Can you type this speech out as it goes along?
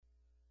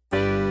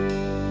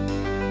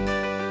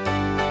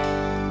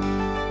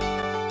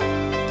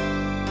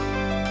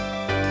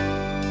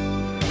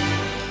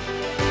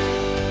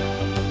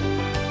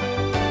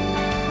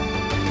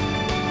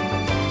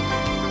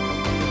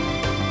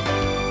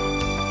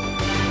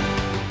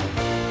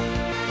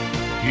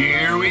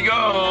Here we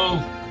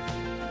go.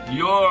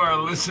 You're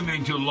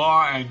listening to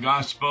Law and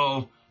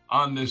Gospel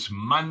on this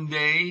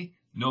Monday,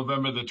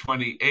 November the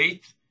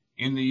 28th,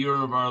 in the year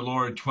of our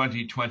Lord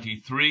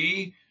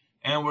 2023.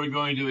 And we're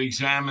going to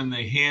examine the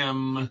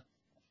hymn,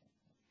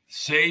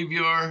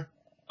 Savior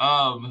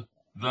of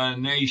the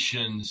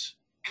Nations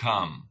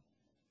Come.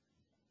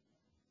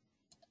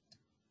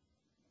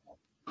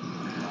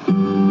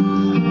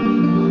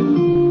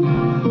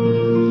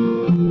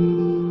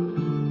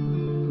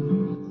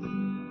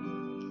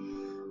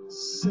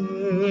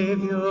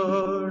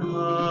 Savior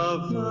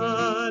of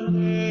the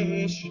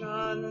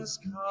nations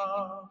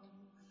come,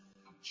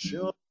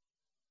 show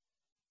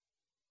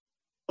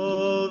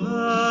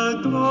the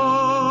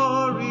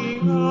glory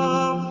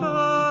of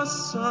the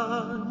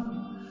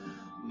Son.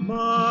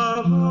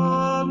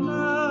 Marvel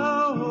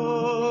now,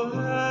 O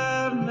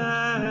heaven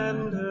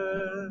and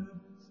earth,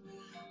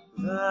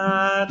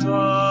 that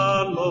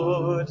our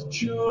Lord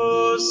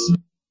chose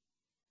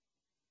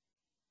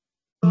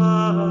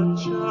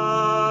such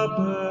a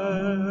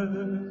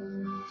birth,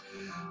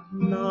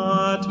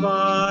 not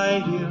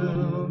by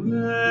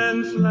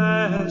human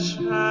flesh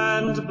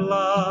and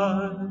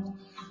blood,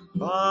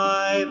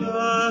 by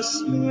the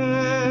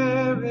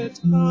Spirit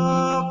of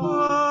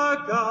our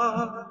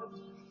God,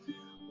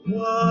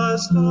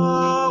 was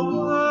the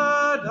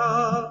Word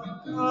of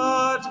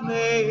God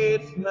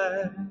made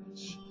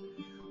flesh,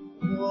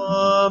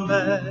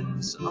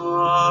 woman's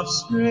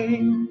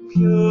offspring,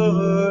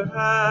 pure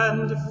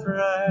and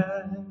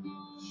fresh.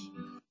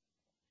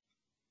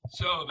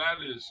 So that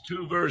is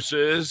two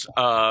verses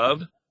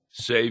of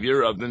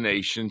Savior of the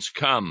Nations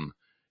Come.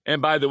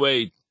 And by the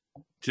way,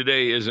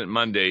 today isn't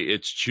Monday,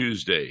 it's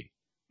Tuesday,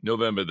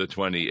 November the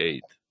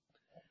 28th.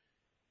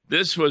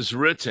 This was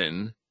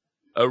written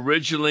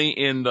originally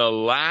in the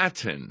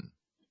Latin,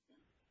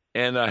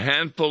 and a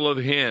handful of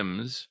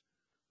hymns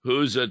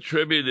who's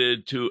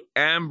attributed to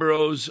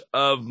Ambrose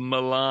of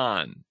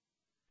Milan.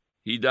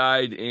 He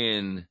died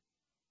in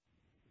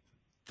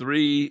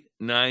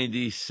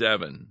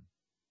 397.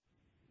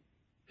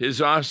 His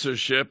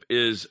authorship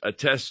is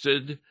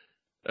attested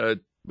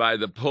by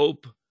the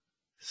Pope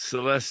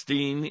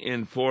Celestine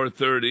in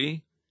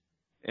 430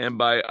 and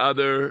by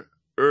other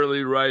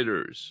early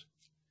writers.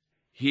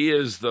 He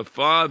is the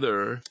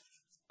father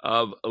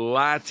of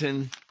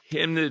Latin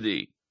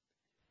hymnody,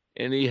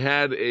 and he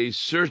had a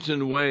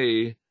certain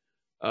way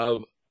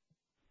of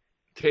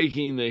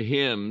taking the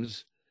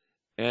hymns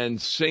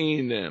and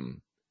singing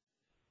them,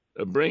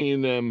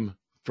 bringing them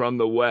from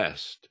the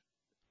West.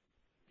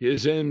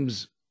 His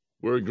hymns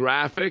were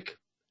graphic,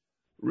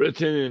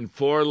 written in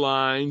 4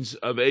 lines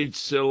of 8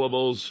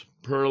 syllables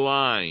per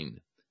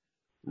line,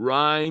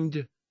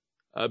 rhymed,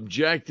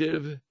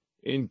 objective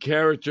in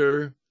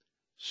character,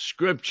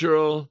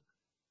 scriptural,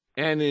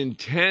 and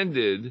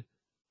intended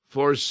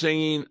for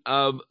singing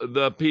of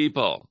the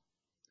people.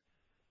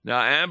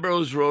 Now,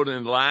 Ambrose wrote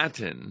in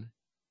Latin,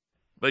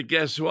 but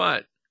guess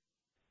what?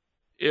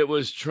 It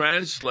was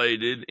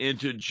translated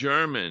into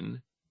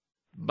German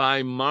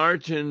by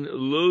Martin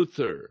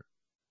Luther,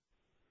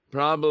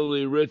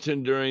 probably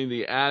written during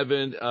the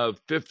Advent of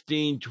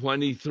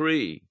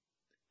 1523,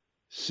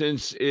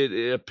 since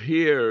it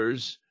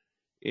appears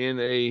in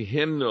a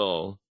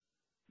hymnal,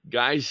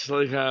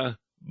 Geistliche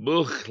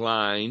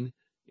Buchlein,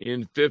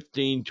 in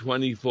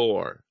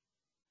 1524.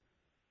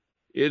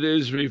 It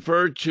is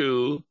referred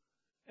to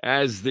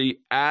as the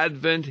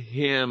Advent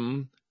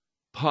hymn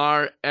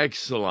par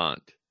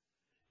excellence,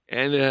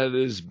 and it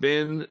has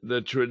been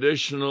the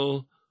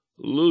traditional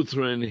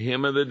Lutheran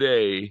hymn of the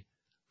day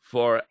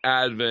for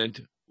Advent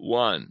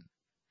 1.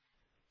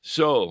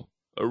 So,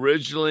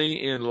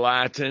 originally in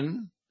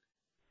Latin,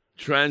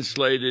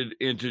 translated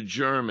into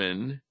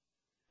German,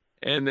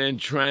 and then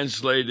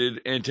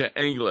translated into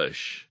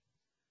English.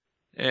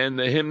 And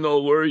the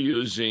hymnal we're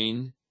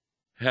using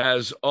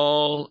has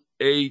all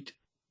 8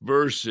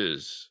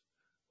 verses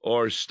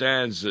or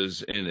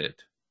stanzas in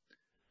it.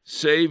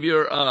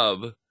 Savior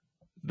of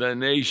the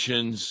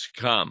Nations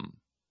Come.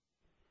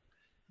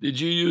 Did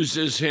you use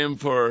this hymn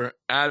for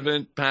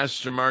Advent,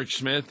 Pastor Mark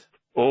Smith?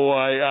 Oh,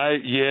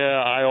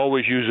 I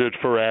always use it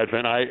for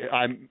Advent.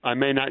 I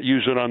may not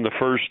use it on the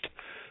first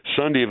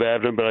Sunday of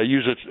Advent, but I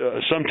use it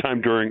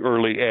sometime during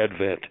early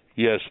Advent.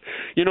 Yes.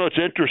 You know, it's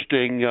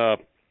interesting.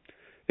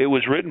 It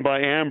was written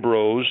by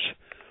Ambrose,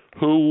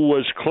 who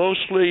was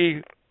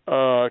closely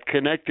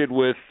connected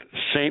with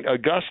St.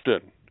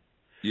 Augustine.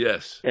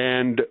 Yes.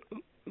 And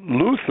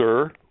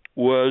Luther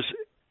was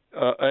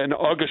an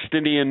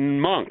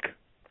Augustinian monk.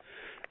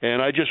 And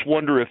I just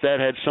wonder if that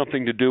had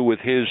something to do with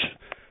his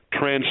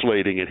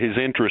translating it, his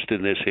interest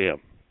in this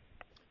hymn.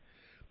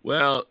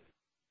 Well,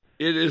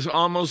 it is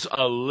almost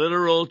a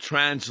literal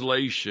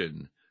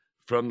translation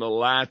from the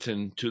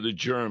Latin to the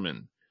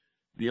German.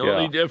 The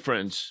only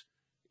difference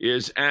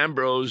is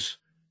Ambrose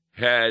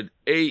had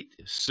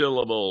 8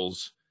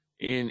 syllables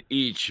in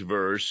each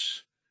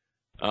verse,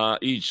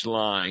 each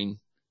line,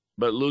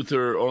 but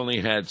Luther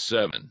only had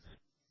 7.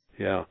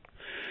 Yeah.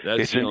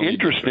 That's the only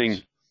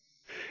difference.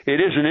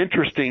 It is an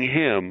interesting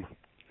hymn.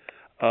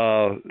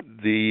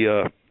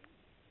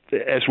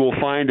 as we'll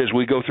find as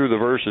we go through the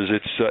verses,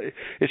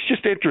 it's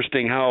just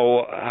interesting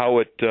how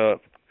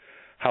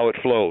it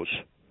flows.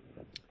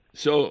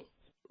 So,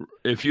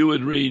 if you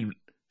would read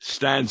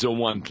stanza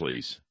 1,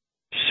 please.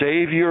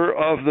 Savior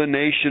of the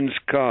nations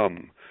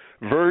come,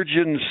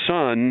 Virgin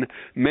Son,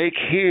 make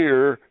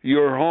here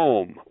your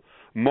home.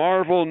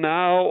 Marvel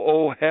now,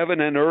 O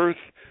heaven and earth,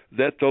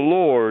 that the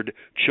Lord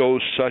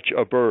chose such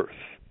a birth.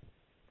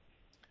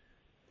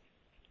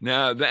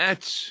 Now,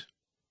 that's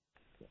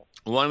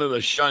one of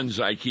the shuns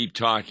I keep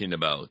talking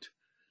about.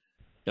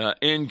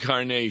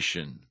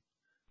 Incarnation.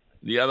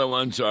 The other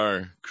ones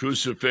are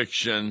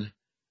crucifixion,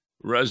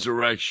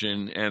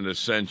 resurrection, and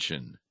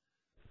ascension.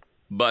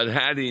 But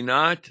had he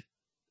not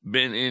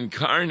been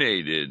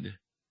incarnated,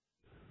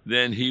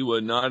 then he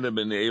would not have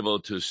been able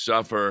to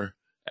suffer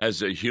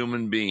as a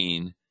human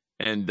being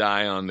and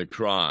die on the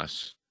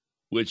cross,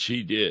 which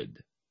he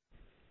did.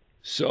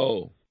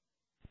 So,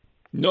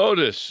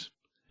 notice,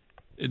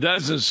 it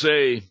doesn't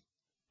say,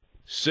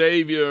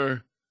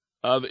 Savior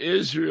of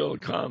Israel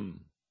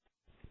come,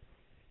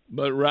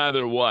 but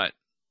rather what?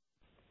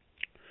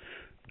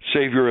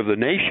 Savior of the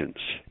nations,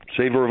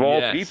 Savior of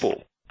all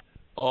people.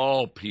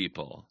 All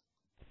people.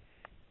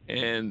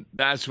 And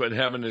that's what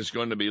heaven is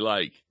going to be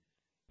like.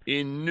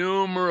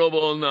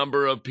 Innumerable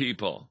number of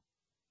people.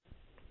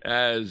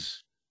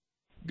 As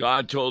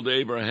God told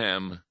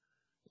Abraham,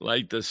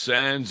 like the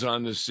sands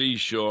on the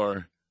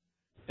seashore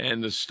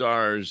and the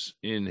stars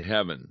in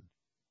heaven.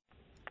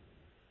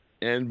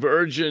 And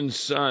Virgin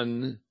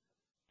Son,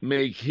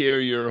 make here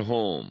your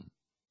home.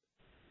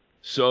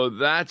 So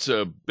that's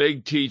a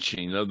big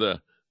teaching of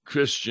the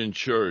Christian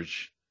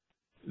church,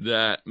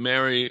 that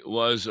Mary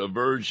was a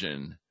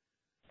virgin,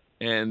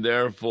 and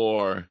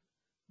therefore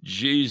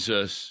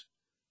Jesus,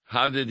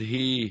 how did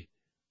he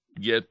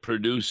get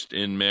produced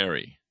in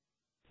Mary?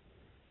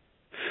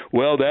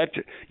 Well, that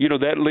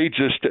leads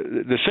us to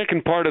the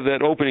second part of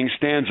that opening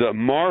stanza.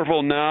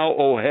 Marvel now,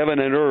 O heaven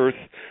and earth,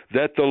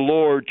 that the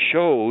Lord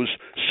chose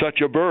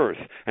such a birth.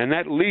 And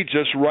that leads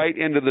us right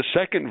into the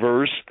second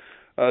verse,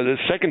 the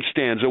second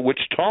stanza, which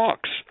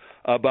talks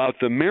about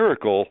the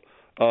miracle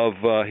of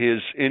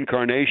his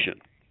incarnation.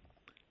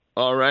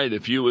 All right,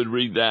 if you would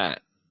read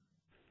that.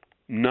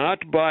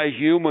 Not by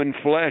human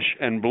flesh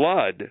and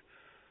blood,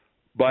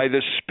 by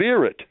the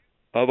Spirit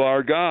of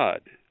our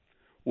God,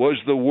 was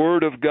the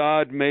Word of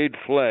God made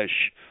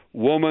flesh,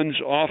 woman's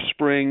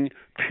offspring,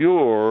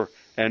 pure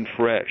and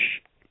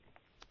fresh.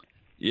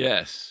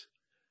 Yes.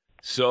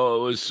 So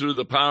it was through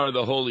the power of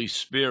the Holy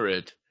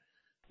Spirit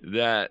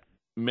that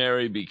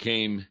Mary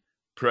became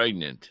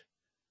pregnant.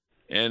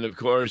 And of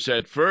course,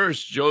 at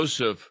first,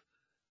 Joseph,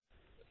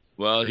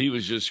 well, he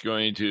was just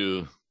going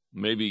to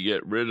maybe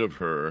get rid of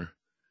her,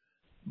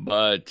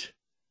 but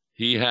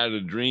he had a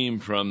dream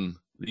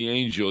from the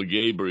angel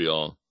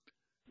Gabriel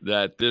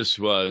that this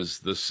was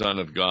the Son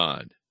of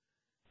God,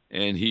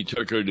 and he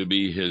took her to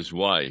be his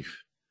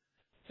wife.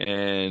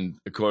 And,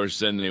 of course,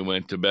 then they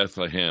went to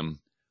Bethlehem,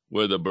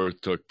 where the birth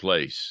took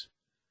place,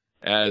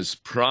 as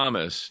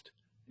promised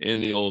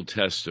in the Old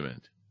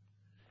Testament.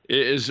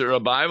 Is there a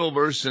Bible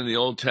verse in the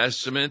Old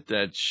Testament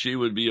that she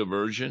would be a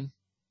virgin?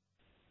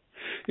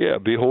 Yeah,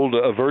 behold,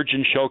 a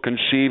virgin shall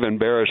conceive and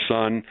bear a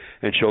son,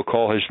 and shall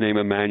call his name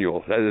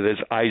Emmanuel. That is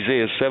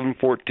Isaiah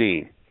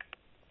 7:14.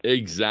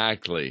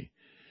 Exactly.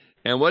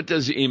 And what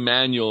does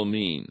Emmanuel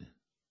mean?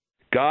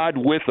 God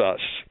with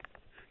us.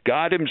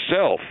 God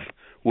himself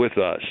with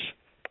us.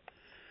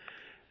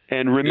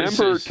 And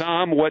remember,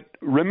 Tom, what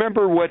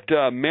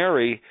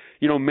Mary,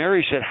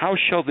 Mary said, how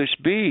shall this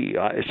be,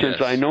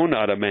 since I know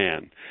not a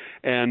man?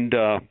 And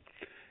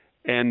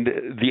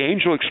the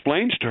angel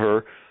explains to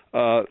her,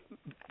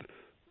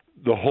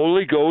 the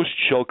Holy Ghost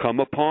shall come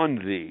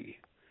upon thee,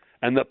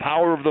 and the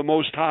power of the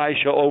Most High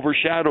shall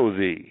overshadow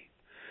thee.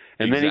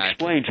 And then he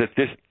explains that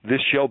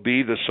this shall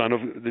be the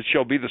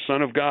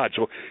Son of God.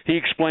 So he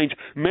explains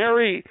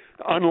Mary,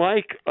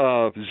 unlike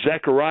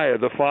Zechariah,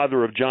 the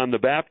father of John the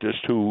Baptist,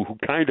 who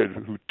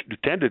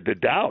tended to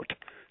doubt,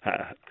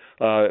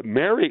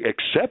 Mary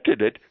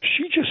accepted it.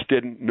 She just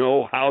didn't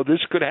know how this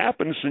could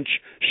happen, since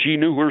she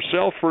knew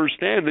herself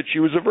firsthand that she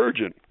was a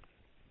virgin.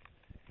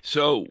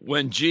 So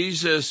when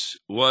Jesus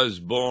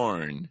was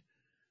born,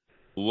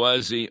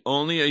 was he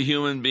only a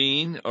human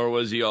being, or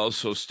was he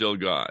also still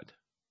God?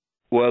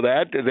 Well,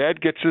 that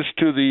gets us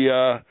to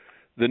the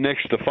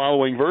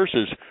following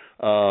verses.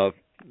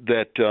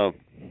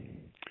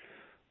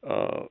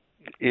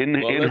 In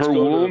her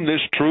womb,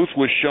 this truth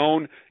was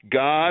shown.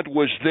 God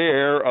was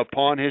there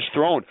upon his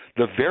throne.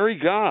 The very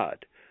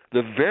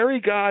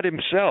God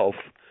himself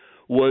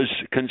was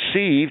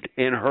conceived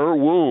in her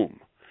womb.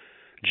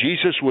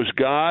 Jesus was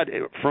God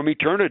from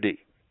eternity.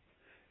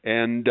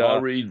 And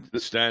I'll read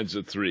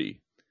stanza 3.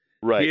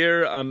 Right.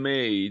 Here a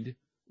maid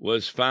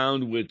was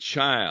found with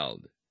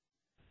child,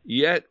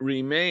 yet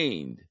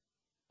remained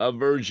a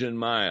virgin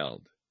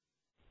mild.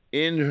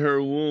 In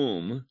her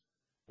womb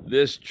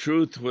this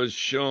truth was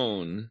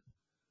shown.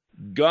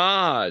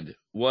 God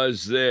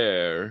was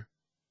there.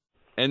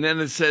 And then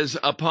it says,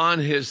 upon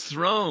his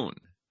throne.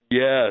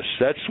 Yes,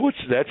 that's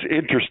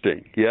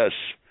interesting. Yes.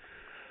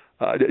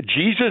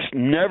 Jesus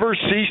never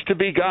ceased to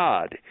be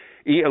God.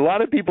 A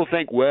lot of people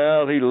think,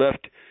 well, he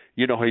left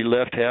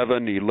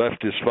heaven, he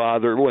left his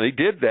Father. Well, he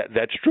did that.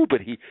 That's true,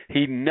 but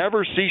he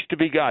never ceased to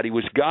be God. He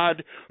was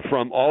God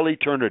from all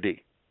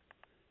eternity,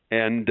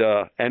 and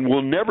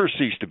will never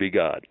cease to be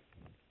God.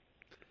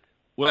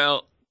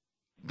 Well,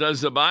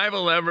 does the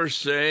Bible ever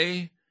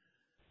say,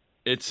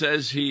 it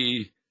says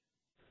he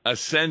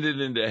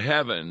ascended into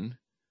heaven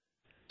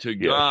to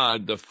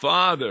God the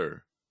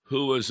Father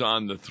who was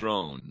on the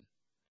throne?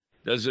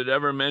 Does it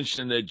ever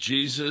mention that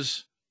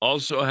Jesus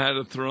also had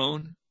a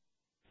throne?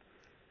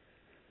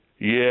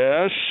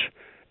 Yes,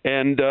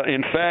 and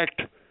in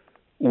fact,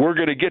 we're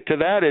going to get to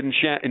that in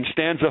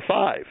stanza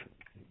 5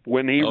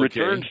 when he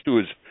returns to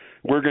his.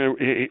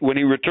 When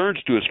he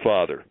returns to his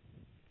Father.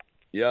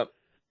 Yep,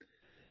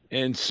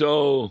 and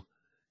so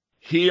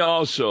he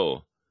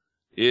also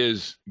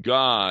is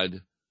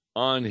God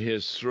on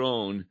his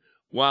throne,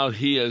 while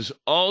he is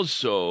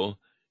also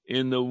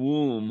in the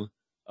womb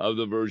of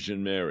the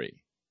Virgin Mary.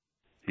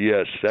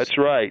 Yes, that's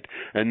right,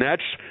 and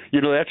that's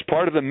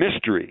part of the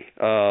mystery.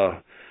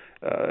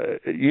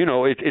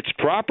 It's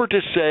proper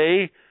to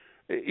say,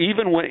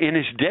 even when in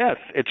his death,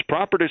 it's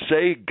proper to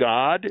say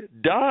God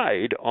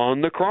died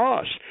on the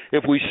cross.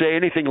 If we say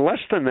anything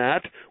less than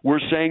that, we're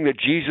saying that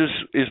Jesus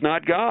is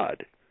not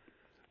God.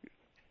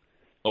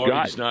 Or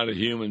he's not a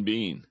human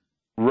being.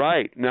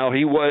 Right. Now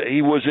he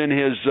was in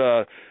his.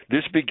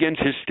 This begins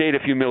his state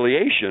of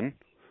humiliation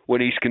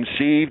when he's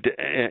conceived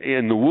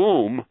in the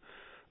womb.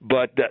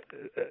 But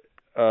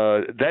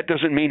that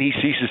doesn't mean he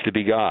ceases to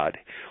be God.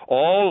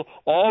 All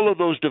of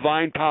those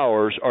divine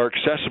powers are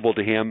accessible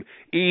to him,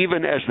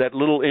 even as that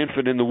little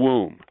infant in the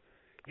womb.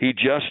 He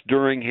just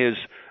during his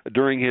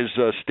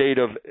state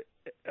of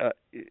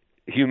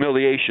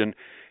humiliation,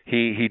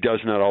 he does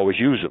not always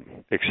use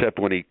them, except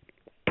when he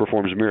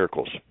performs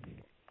miracles.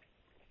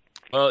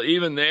 Well,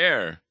 even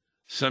there,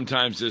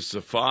 sometimes it's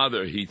the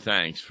Father he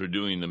thanks for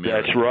doing the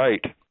miracle. That's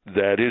right.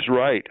 That is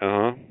right.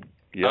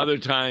 Yep. Other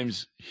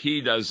times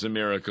he does the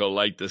miracle,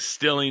 like the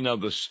stilling of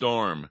the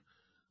storm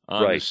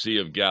on the Sea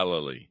of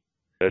Galilee.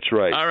 That's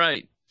right. All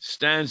right.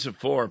 Stanza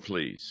 4,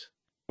 please.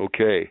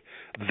 Okay.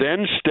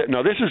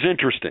 Now this is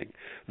interesting.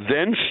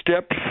 Then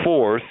stepped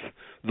forth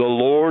the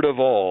Lord of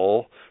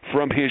all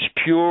from his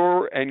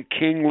pure and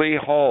kingly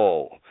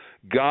hall,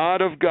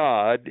 God of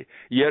God,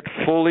 yet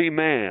fully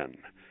man.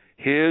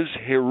 His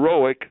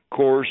heroic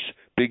course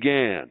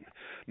began.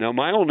 Now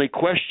my only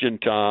question,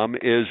 Tom,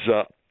 is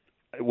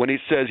when he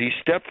says he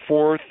stepped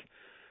forth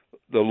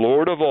the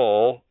Lord of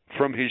all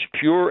from his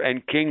pure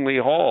and kingly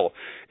hall,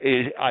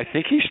 I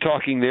think he's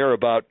talking there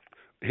about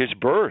his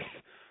birth,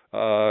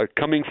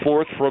 coming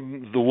forth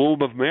from the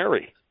womb of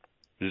Mary.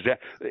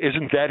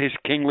 Isn't that his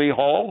kingly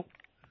hall?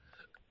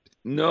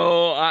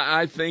 No,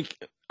 I think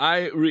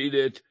I read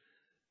it,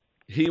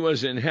 he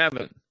was in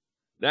heaven.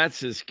 That's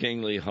his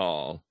kingly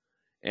hall.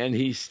 And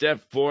he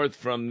stepped forth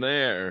from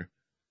there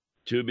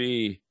to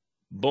be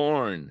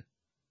born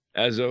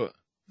as a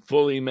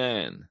fully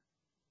man.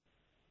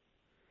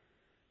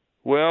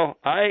 Well,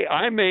 I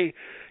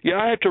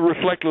have to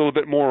reflect a little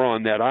bit more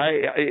on that.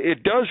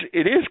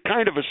 It is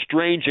kind of a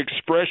strange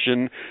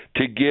expression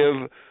to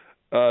give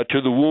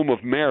to the womb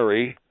of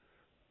Mary,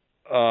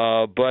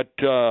 but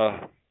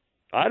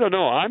I don't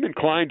know. I'm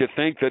inclined to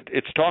think that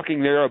it's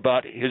talking there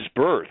about his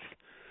birth,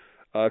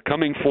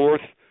 coming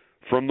forth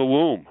from the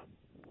womb.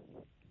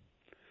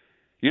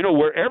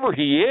 Wherever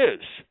he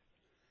is,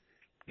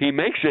 he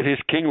makes it his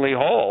kingly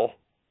hall.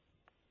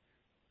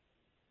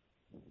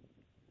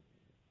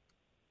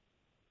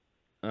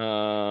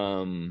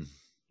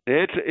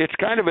 It's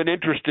kind of an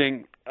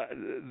interesting.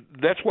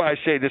 That's why I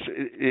say this.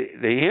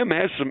 The hymn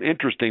has some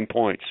interesting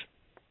points.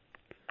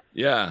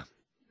 Yeah.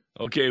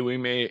 Okay, we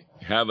may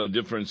have a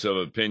difference of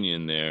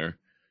opinion there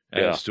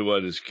as to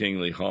what his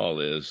kingly hall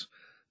is,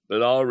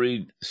 but I'll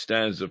read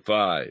stanza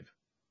 5.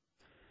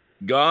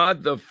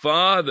 God the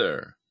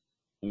Father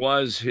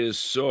was his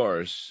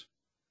source.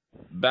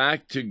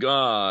 Back to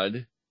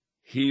God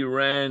he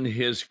ran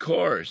his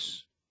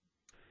course.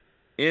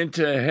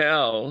 Into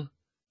hell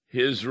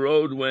his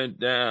road went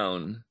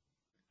down,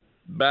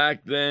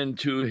 back then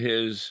to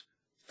his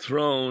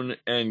throne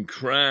and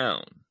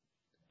crown.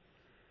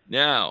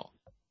 Now,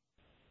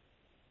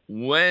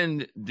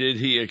 when did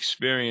he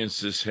experience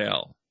this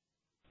hell?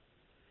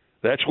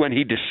 That's when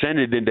he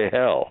descended into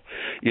hell.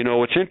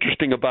 What's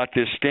interesting about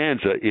this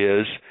stanza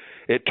is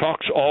it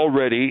talks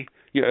already,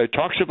 it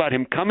talks about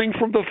him coming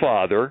from the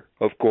Father,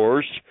 of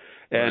course,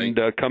 and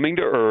coming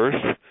to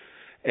earth,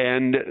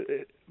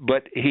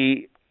 but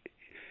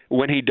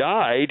when he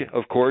died,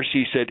 of course,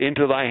 he said,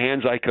 "Into thy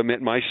hands I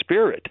commit my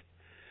spirit."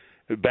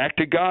 Back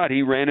to God,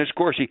 he ran his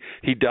course.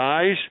 He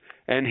dies,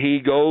 and he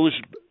goes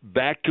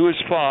back to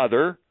his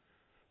Father,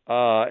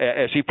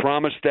 as he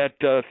promised that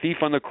thief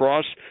on the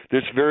cross,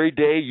 "This very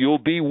day you'll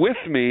be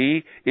with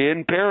me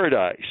in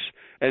paradise."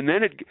 And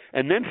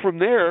then from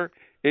there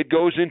it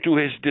goes into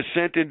his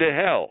descent into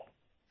hell,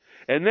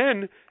 and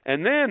then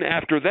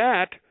after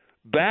that,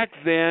 back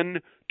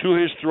then to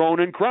his throne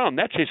and crown.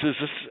 That's his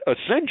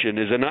ascension,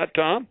 is it not,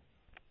 Tom?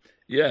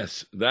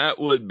 Yes, that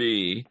would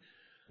be.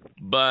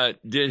 But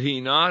did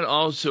he not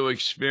also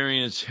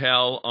experience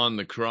hell on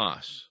the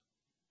cross?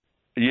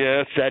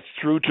 Yes, that's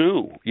true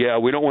too. Yeah,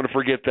 we don't want to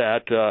forget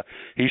that.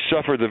 He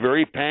suffered the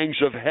very pangs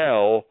of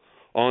hell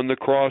on the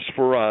cross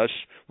for us,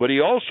 but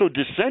he also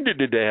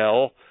descended into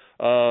hell.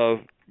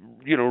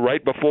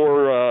 Right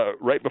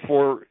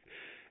before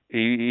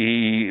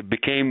he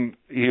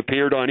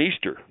appeared on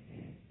Easter.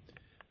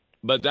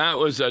 But that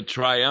was a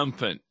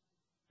triumphant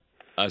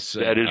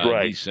ascent. That is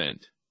right.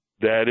 Descent.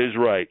 That is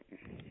right.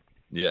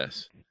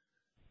 Yes,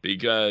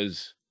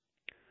 because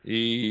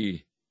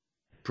he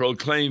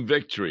proclaimed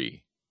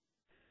victory.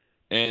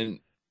 And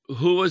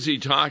who was he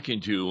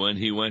talking to when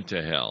he went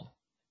to hell?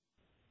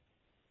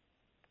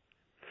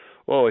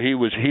 Well, he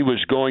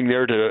was going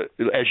there to,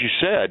 as you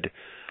said,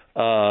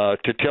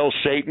 to tell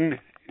Satan,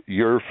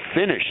 "You're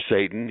finished,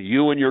 Satan.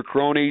 You and your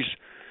cronies,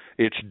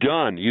 it's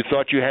done. You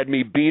thought you had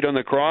me beat on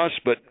the cross,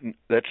 but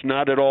that's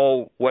not at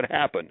all what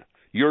happened.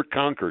 You're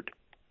conquered."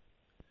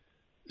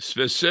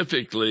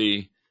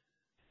 Specifically,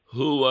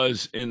 who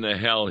was in the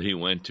hell he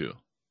went to?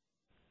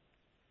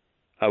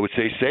 I would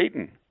say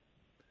Satan.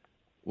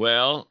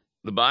 Well,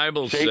 the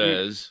Bible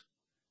says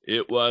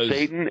it was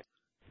Satan.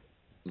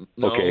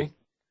 No, okay.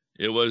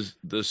 It was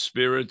the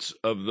spirits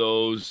of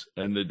those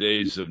and the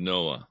days of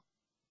Noah.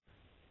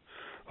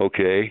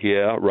 Okay,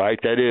 yeah, right.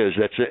 That is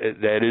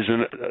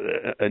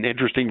an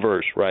interesting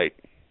verse, right?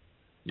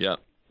 Yeah,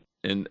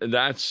 and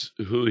that's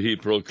who he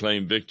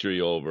proclaimed victory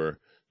over: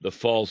 the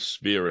false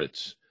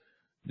spirits,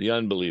 the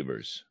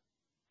unbelievers.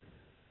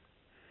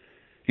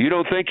 You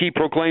don't think he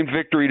proclaimed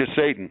victory to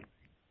Satan?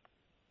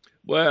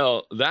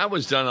 Well, that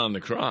was done on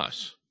the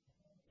cross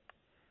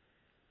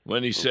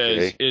when he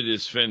says, "It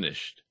is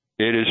finished."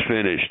 It is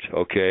finished.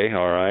 Okay,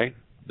 all right.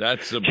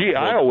 That's the. Gee,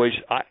 I always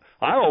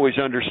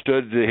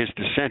understood that his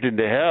descent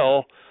into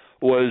hell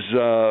was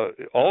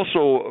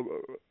also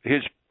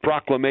his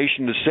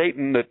proclamation to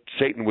Satan that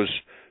Satan was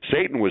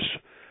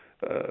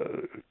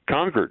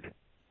conquered,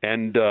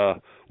 and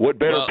what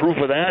better proof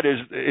of that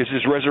is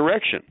his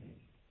resurrection?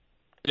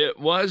 It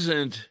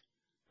wasn't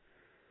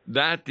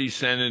that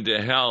descent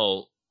into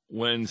hell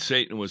when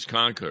Satan was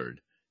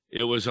conquered.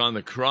 It was on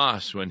the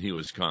cross when he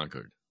was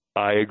conquered.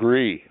 I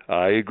agree.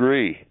 But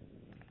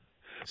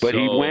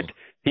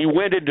he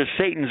went into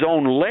Satan's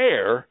own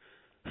lair,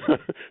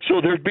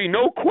 so there'd be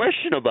no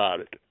question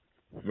about it.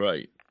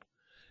 Right.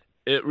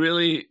 It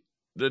really,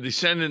 the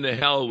descent into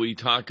hell we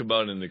talk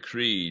about in the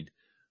Creed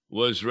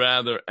was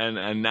rather an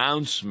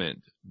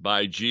announcement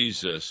by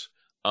Jesus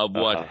of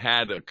what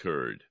had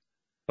occurred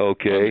on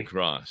the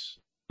cross.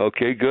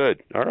 Okay,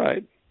 good. All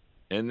right.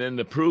 And then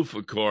the proof,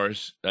 of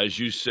course, as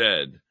you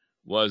said,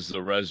 was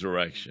the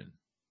resurrection.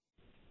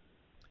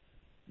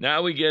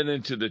 Now we get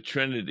into the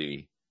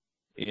Trinity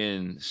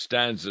in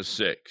stanza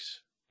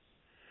 6.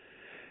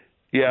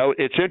 Yeah,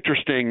 it's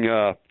interesting.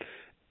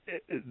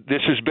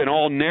 This has been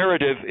all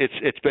narrative.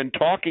 It's been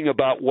talking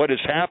about what has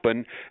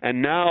happened,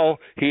 and now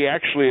he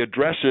actually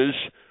addresses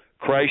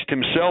Christ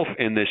himself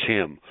in this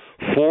hymn.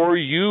 For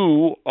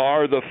you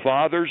are the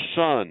Father's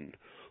Son,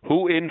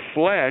 who in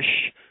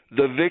flesh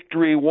the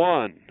victory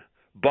won.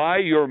 By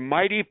your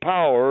mighty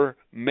power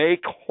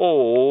make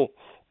whole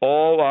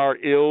all our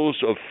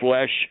ills of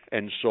flesh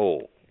and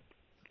soul.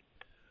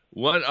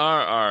 What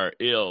are our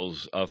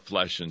ills of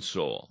flesh and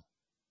soul?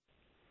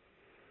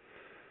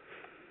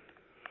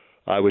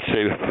 I would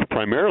say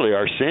primarily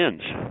our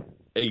sins.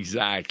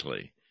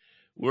 Exactly.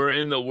 We're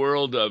in the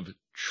world of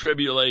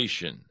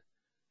tribulation,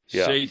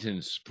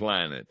 Satan's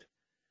planet.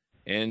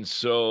 And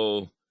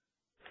so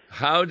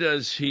how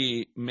does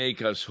he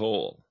make us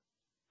whole?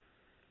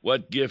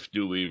 What gift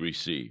do we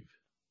receive?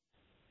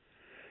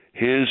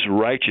 His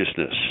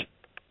righteousness.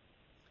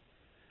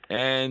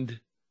 And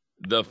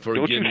the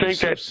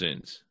forgiveness of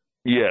sins.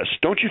 Yes.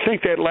 Don't you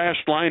think that last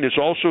line is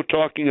also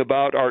talking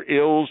about our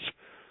ills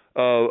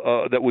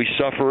that we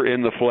suffer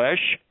in the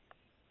flesh?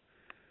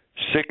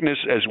 Sickness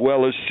as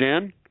well as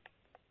sin?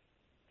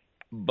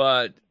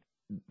 But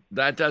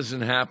that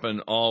doesn't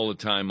happen all the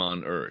time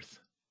on earth.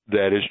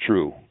 That is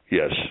true,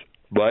 yes.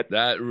 But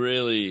that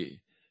really,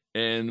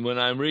 and when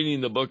I'm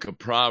reading the book of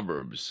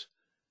Proverbs,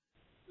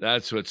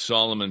 that's what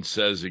Solomon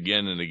says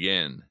again and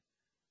again,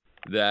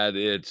 that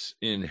it's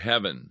in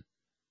heaven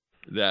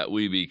that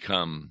we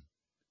become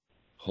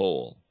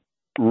whole.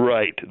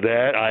 Right,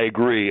 that I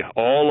agree.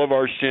 All of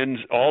our sins,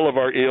 all of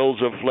our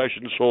ills of flesh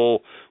and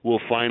soul will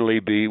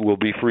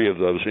be free of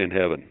those in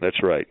heaven.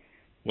 That's right.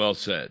 Well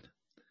said.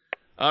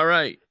 All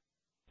right.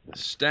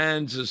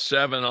 Stanza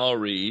 7 I'll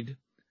read.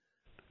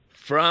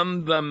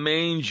 From the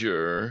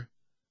manger,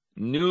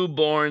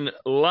 newborn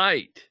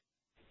light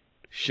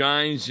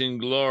shines in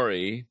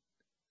glory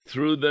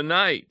through the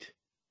night.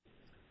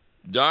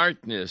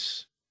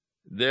 Darkness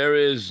there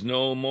is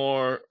no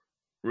more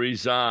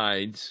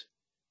resides.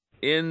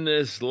 In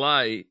this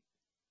light,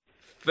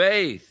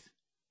 faith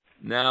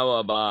now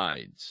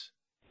abides.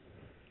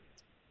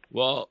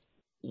 Well,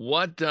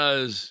 what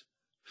does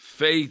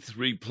faith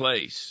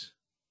replace?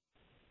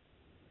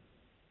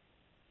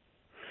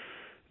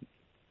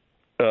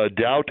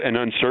 doubt and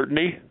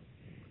uncertainty.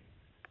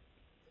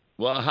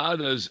 Well, how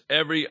does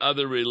every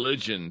other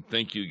religion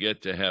think you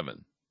get to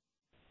heaven?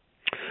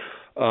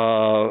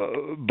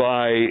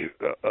 By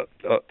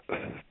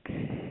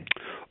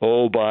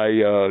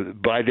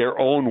their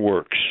own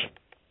works.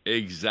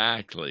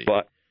 Exactly.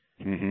 But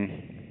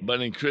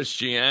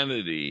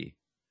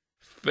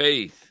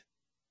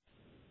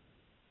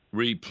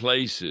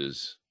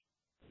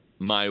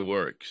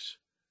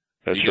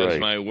That's because right.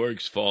 my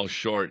works fall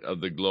short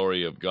of the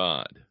glory of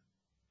God.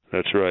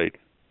 That's right.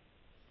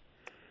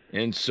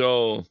 And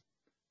so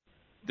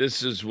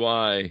this is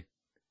why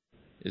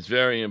it's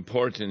very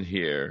important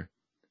here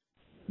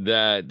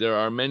that there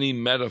are many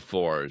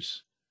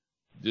metaphors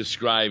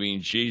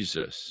describing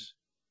Jesus.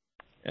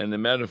 And the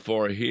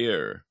metaphor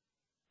here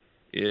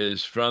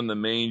is from the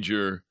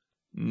manger,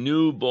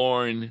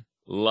 newborn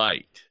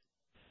light.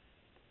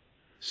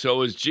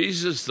 So is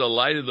Jesus the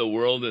light of the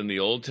world in the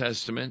Old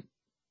Testament?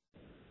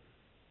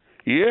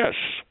 Yes.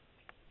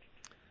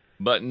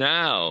 But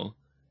now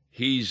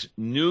he's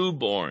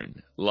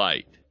newborn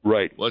light.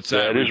 Right. What's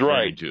that is referring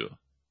right. to?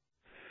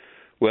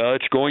 Well,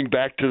 it's going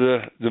back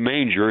to the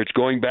manger. It's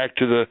going back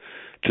to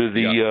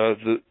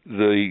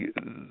the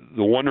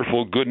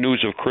wonderful good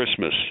news of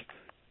Christmas.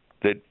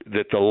 That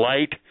the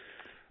light,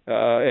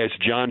 as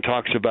John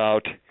talks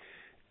about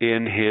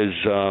in his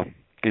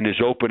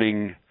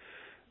opening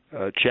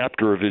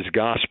chapter of his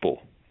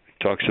gospel, he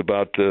talks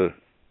about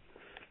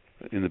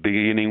in the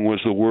beginning was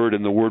the Word,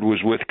 and the Word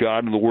was with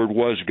God, and the Word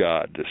was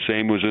God. The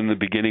same was in the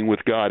beginning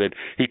with God. And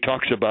he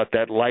talks about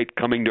that light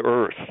coming to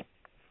earth.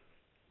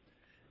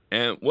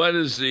 And what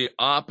is the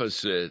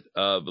opposite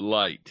of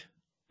light?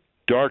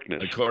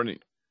 Darkness. According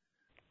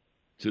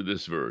to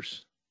this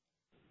verse.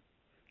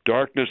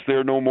 Darkness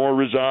there no more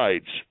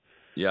resides.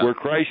 Yeah. Where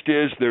Christ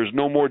is, there's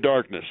no more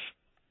darkness.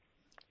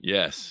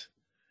 Yes.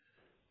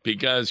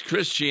 Because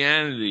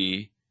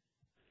Christianity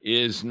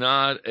is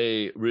not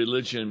a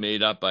religion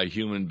made up by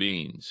human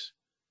beings.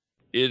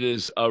 It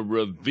is a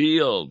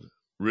revealed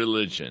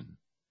religion.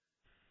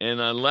 And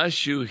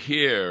unless you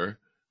hear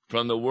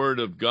from the Word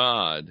of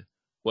God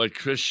what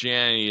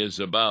Christianity is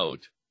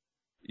about,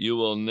 you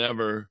will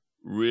never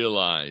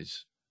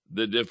realize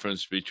the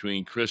difference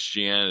between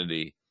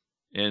Christianity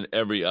and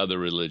every other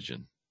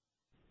religion.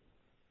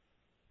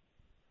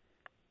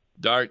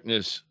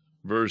 Darkness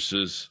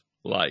versus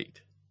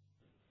light.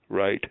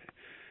 Right.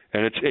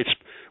 And it's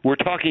we're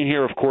talking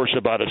here, of course,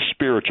 about a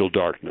spiritual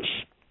darkness.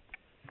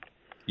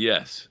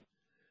 Yes.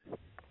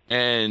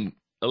 And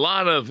a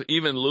lot of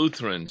even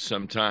Lutherans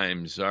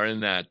sometimes are in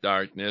that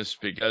darkness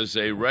because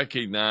they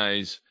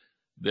recognize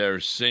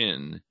their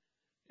sin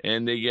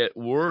and they get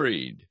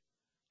worried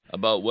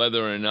about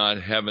whether or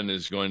not heaven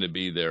is going to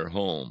be their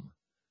home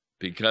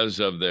because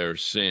of their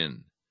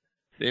sin.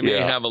 They may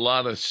have a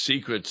lot of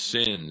secret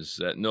sins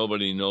that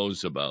nobody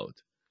knows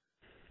about.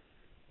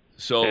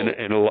 So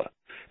and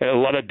a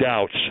lot of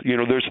doubts. You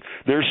know,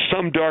 there's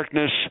some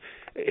darkness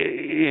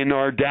in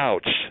our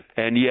doubts,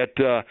 and yet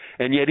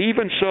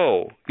even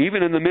so,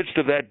 even in the midst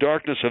of that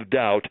darkness of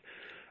doubt,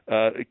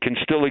 can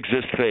still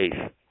exist faith.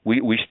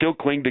 We still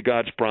cling to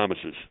God's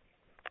promises.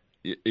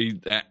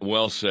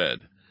 Well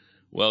said.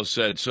 Well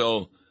said.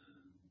 So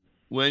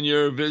when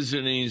you're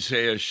visiting,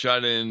 say, a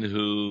shut-in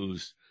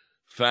whose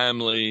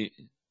family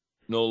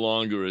no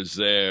longer is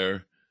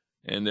there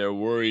and they're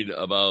worried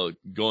about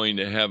going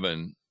to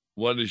heaven,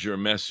 what is your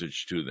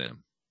message to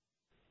them?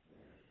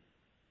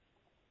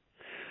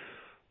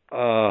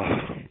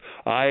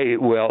 I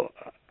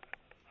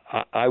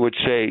would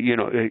say, you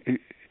know,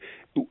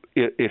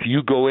 if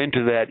you go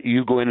into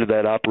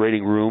that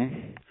operating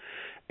room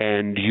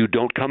and you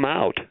don't come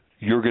out,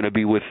 you're going to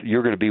be with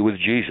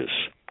Jesus.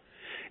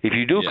 If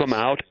you do come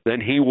out,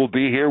 then he will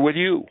be here with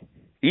you.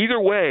 Either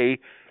way,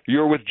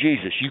 you're with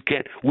Jesus.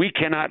 We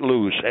cannot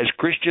lose. As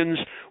Christians,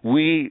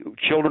 we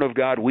children of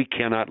God, we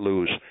cannot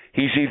lose.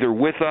 He's either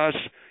with us,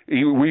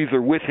 we're either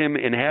with him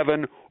in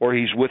heaven, or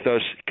he's with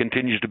us,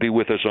 continues to be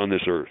with us on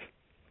this earth.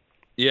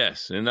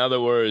 Yes. In other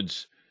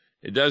words,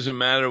 it doesn't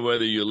matter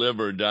whether you live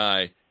or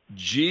die.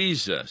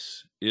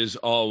 Jesus is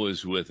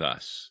always with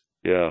us.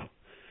 Yeah.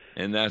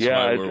 And that's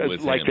why we're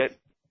with like him.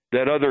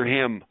 that other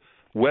hymn,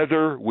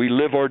 whether we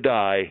live or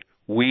die,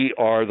 we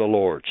are the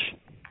Lord's.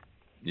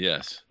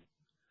 Yes.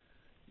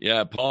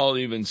 Yeah, Paul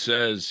even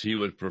says he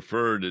would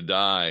prefer to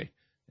die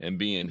and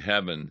be in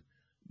heaven,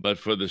 but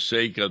for the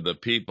sake of the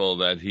people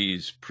that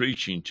he's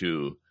preaching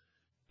to,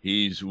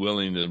 he's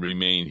willing to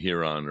remain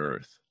here on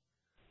earth.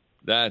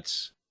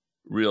 That's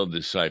real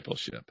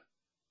discipleship.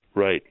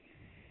 Right.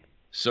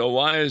 So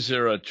why is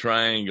there a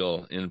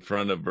triangle in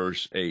front of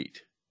verse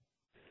 8?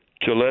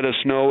 To let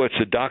us know it's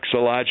a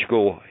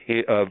doxological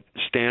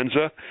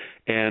stanza,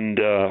 and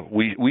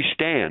we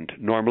stand.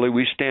 Normally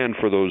we stand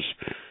for those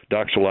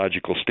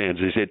doxological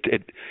stanzas.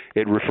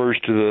 It refers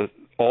to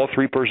all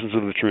three persons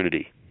of the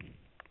Trinity.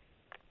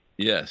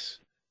 Yes.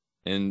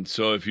 And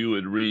so if you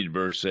would read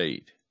verse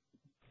 8.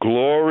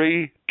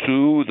 Glory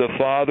to the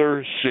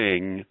Father,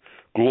 sing.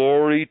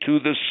 Glory to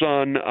the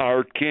Son,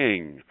 our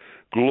King.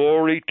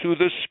 Glory to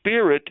the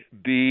Spirit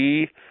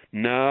be.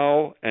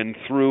 now and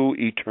through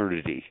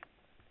eternity.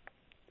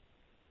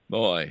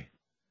 Boy,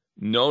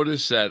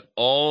 notice that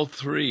all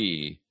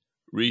three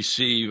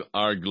receive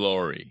our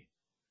glory.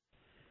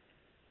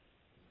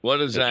 What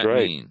does That's that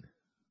right. mean?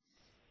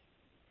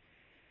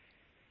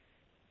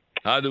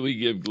 How do we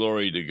give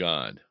glory to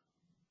God?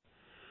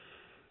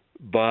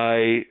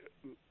 By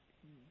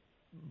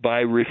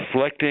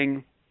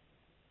reflecting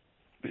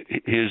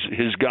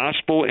his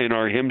gospel in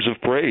our hymns of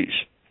praise,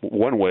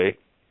 one way.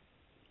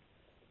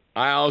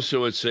 I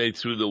also would say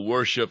through the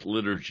worship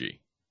liturgy.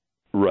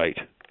 Right.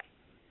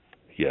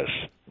 Yes.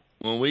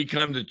 When we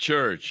come to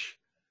church,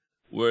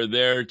 we're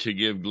there to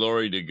give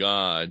glory to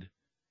God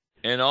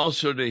and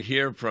also to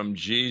hear from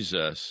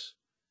Jesus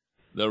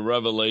the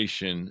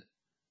revelation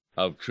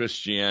of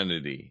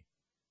Christianity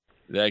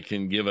that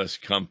can give us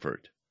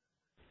comfort.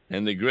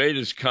 And the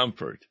greatest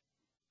comfort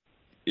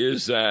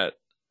is that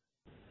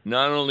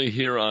not only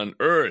here on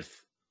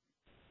earth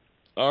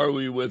are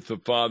we with the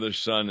Father,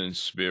 Son, and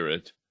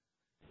Spirit,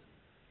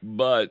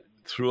 but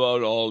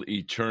throughout all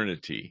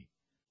eternity.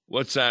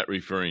 What's that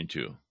referring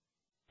to?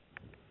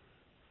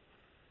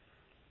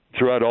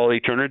 Throughout all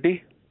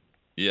eternity?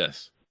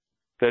 Yes.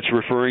 That's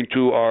referring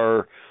to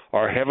our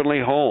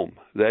heavenly home.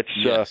 That's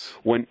Yes.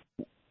 When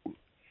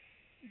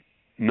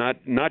not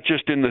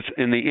just in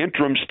the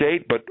interim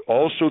state, but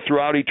also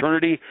throughout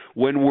eternity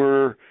when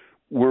we're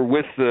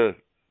with the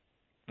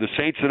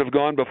saints that have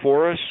gone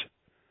before us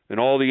and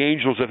all the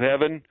angels of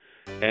heaven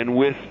and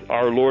with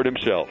our Lord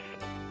himself.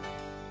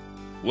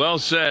 Well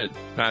said,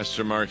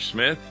 Pastor Mark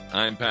Smith.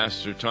 I'm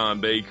Pastor Tom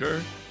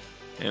Baker,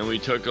 and we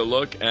took a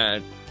look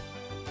at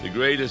the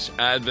greatest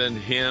Advent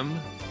hymn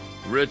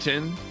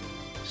written,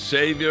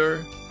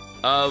 Savior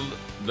of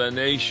the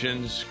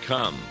Nations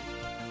Come.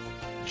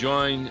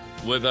 Join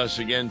with us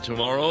again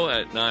tomorrow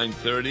at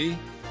 9:30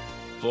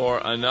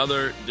 for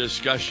another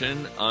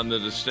discussion on the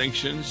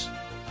distinctions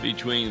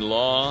between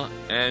law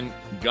and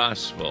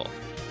gospel.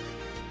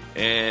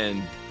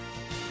 And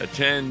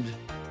attend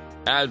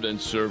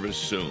Advent service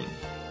soon.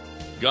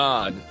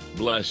 God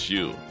bless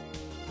you.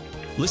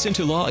 Listen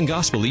to Law and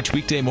Gospel each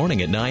weekday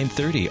morning at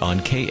 9:30 on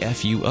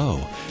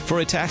KFUO. For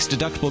a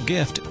tax-deductible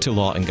gift to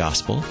Law and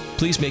Gospel,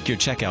 please make your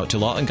check out to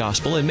Law and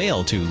Gospel and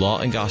mail to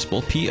Law and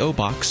Gospel, P.O.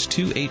 Box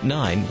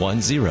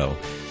 28910,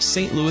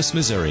 St. Louis,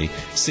 Missouri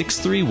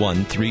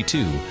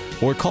 63132,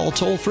 or call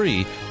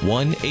toll-free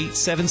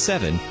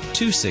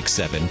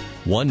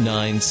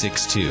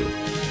 1-877-267-1962.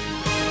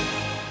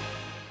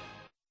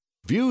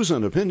 Views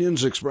and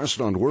opinions expressed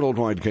on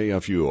Worldwide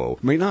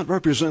KFUO may not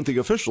represent the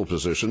official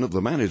position of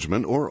the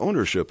management or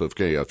ownership of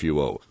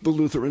KFUO, the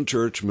Lutheran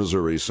Church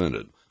Missouri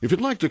Synod. If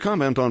you'd like to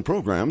comment on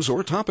programs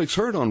or topics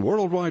heard on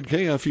Worldwide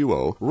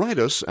KFUO, write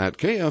us at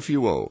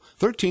KFUO,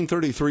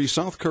 1333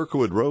 South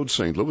Kirkwood Road,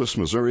 St. Louis,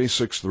 Missouri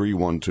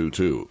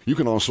 63122. You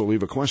can also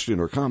leave a question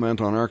or comment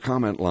on our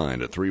comment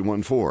line at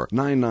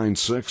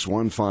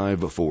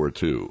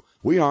 314-996-1542.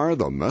 We are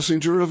the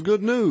messenger of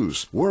good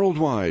news,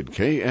 Worldwide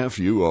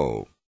KFUO.